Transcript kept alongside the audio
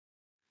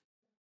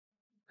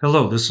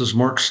Hello, this is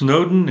Mark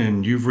Snowden,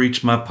 and you've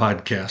reached my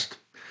podcast.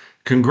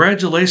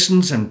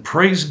 Congratulations and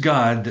praise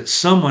God that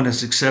someone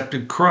has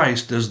accepted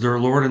Christ as their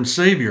Lord and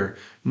Savior.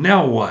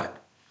 Now what?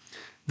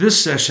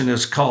 This session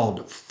is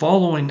called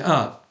Following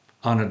Up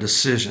on a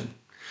Decision.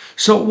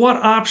 So, what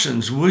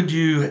options would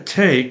you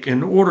take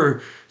in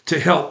order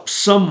to help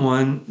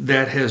someone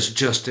that has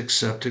just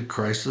accepted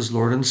Christ as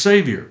Lord and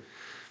Savior?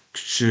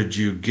 Should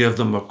you give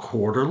them a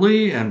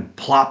quarterly and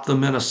plop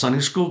them in a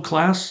Sunday school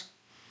class?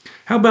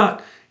 How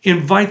about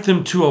invite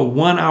them to a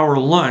 1 hour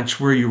lunch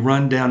where you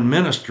run down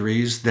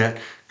ministries that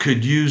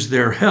could use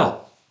their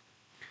help?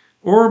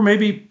 Or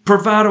maybe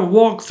provide a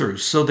walkthrough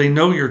so they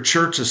know your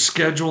church's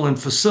schedule and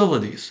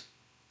facilities.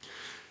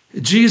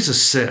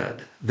 Jesus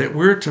said that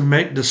we're to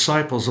make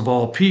disciples of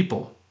all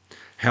people.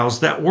 How's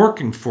that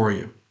working for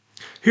you?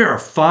 Here are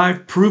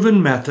 5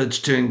 proven methods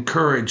to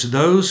encourage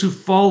those who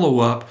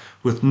follow up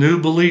with new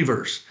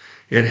believers.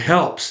 It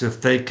helps if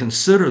they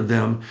consider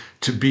them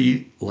to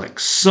be like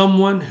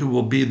someone who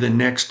will be the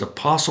next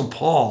Apostle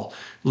Paul,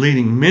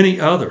 leading many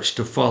others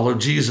to follow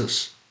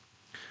Jesus.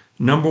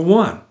 Number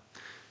 1,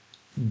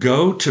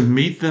 go to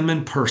meet them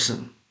in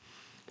person.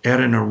 At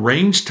an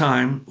arranged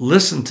time,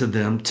 listen to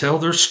them tell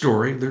their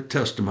story, their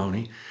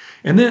testimony,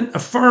 and then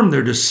affirm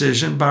their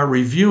decision by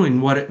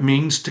reviewing what it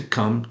means to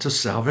come to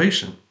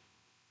salvation.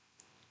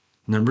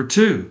 Number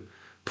 2,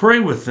 pray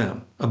with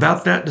them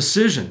about that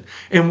decision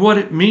and what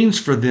it means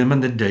for them in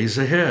the days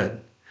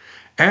ahead.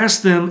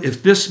 Ask them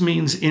if this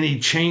means any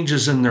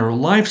changes in their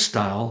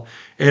lifestyle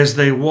as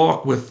they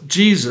walk with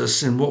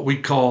Jesus in what we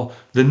call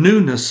the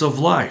newness of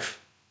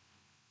life.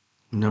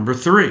 Number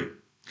 3,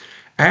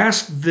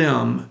 ask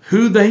them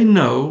who they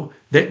know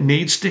that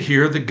needs to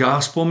hear the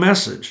gospel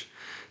message.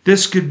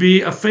 This could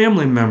be a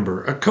family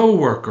member, a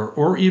coworker,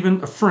 or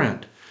even a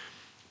friend.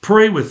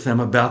 Pray with them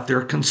about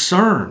their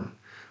concern.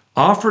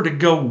 Offer to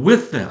go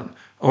with them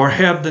or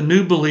have the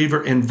new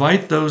believer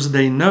invite those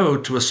they know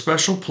to a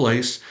special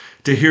place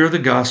to hear the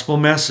gospel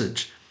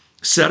message.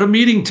 Set a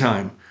meeting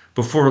time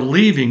before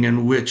leaving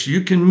in which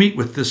you can meet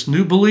with this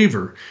new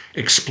believer,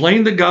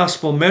 explain the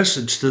gospel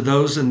message to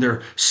those in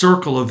their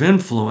circle of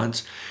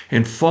influence,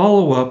 and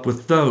follow up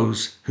with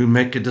those who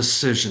make a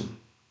decision.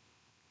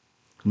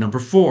 Number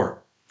 4,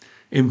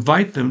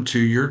 invite them to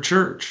your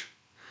church.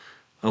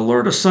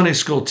 Alert a Sunday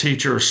school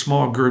teacher or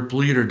small group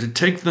leader to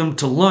take them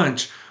to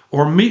lunch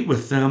or meet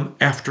with them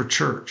after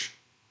church.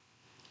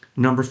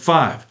 Number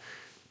 5,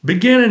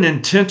 begin an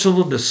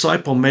intentional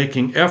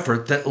disciple-making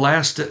effort that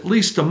lasts at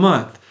least a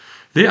month.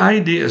 The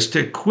idea is to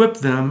equip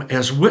them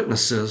as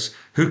witnesses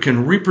who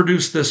can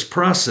reproduce this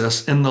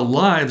process in the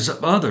lives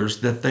of others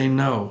that they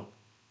know.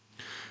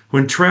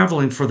 When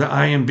traveling for the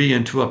IMB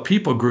into a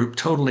people group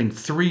totaling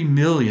 3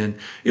 million,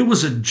 it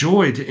was a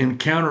joy to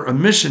encounter a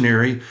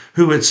missionary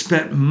who had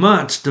spent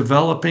months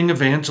developing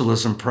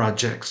evangelism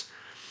projects.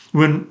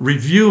 When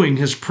reviewing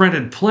his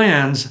printed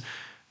plans,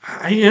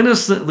 I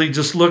innocently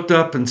just looked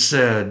up and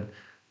said,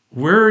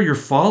 "Where are your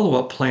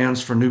follow-up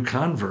plans for new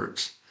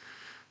converts?"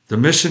 The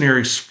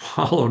missionary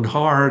swallowed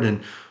hard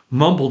and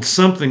mumbled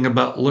something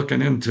about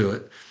looking into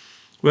it.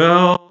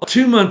 Well,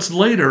 2 months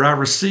later, I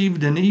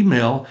received an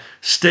email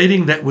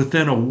stating that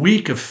within a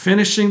week of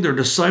finishing their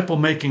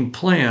disciple-making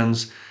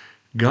plans,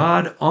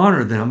 God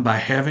honored them by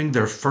having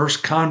their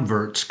first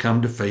converts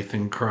come to faith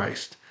in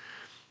Christ.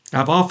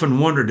 I've often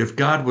wondered if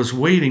God was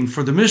waiting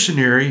for the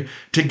missionary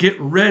to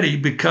get ready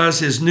because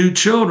his new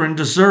children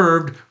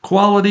deserved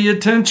quality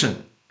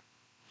attention.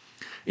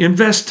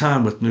 Invest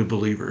time with new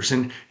believers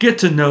and get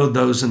to know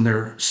those in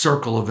their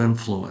circle of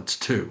influence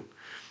too.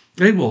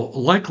 They will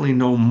likely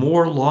know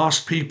more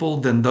lost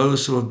people than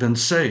those who have been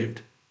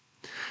saved.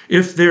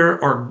 If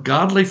there are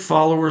godly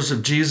followers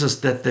of Jesus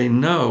that they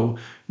know,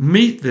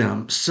 meet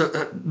them so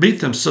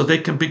they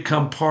can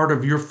become part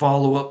of your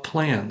follow-up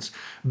plans.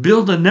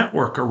 Build a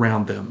network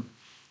around them.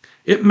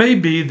 It may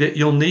be that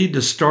you'll need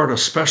to start a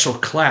special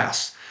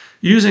class,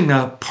 using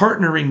a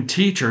partnering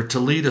teacher to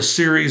lead a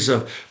series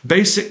of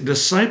basic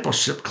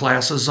discipleship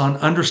classes on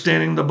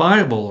understanding the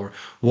Bible or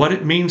what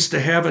it means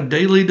to have a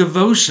daily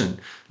devotion,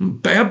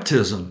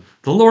 baptism,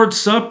 the Lord's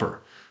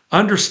Supper,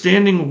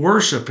 understanding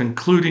worship,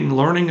 including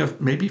learning of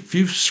maybe a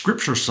few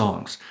scripture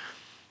songs,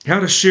 how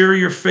to share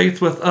your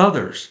faith with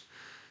others,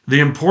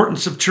 the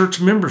importance of church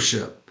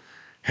membership,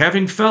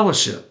 having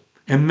fellowship,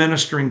 and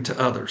ministering to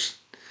others.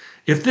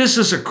 If this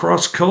is a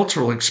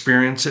cross-cultural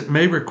experience, it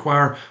may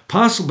require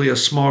possibly a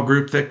small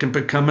group that can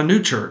become a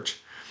new church.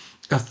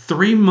 A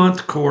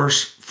 3-month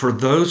course for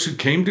those who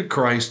came to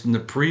Christ in the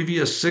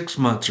previous 6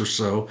 months or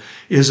so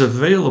is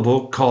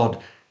available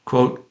called,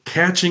 quote,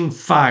 Catching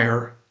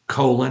Fire,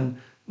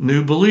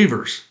 New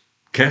Believers.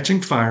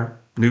 Catching Fire,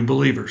 New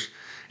Believers.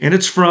 And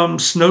it's from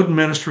Snowden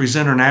Ministries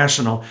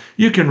International.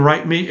 You can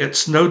write me at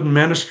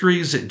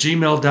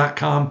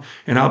snowdenministries@gmail.com,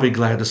 and I'll be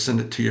glad to send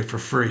it to you for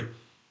free.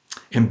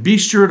 And be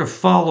sure to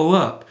follow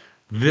up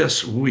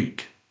this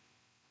week.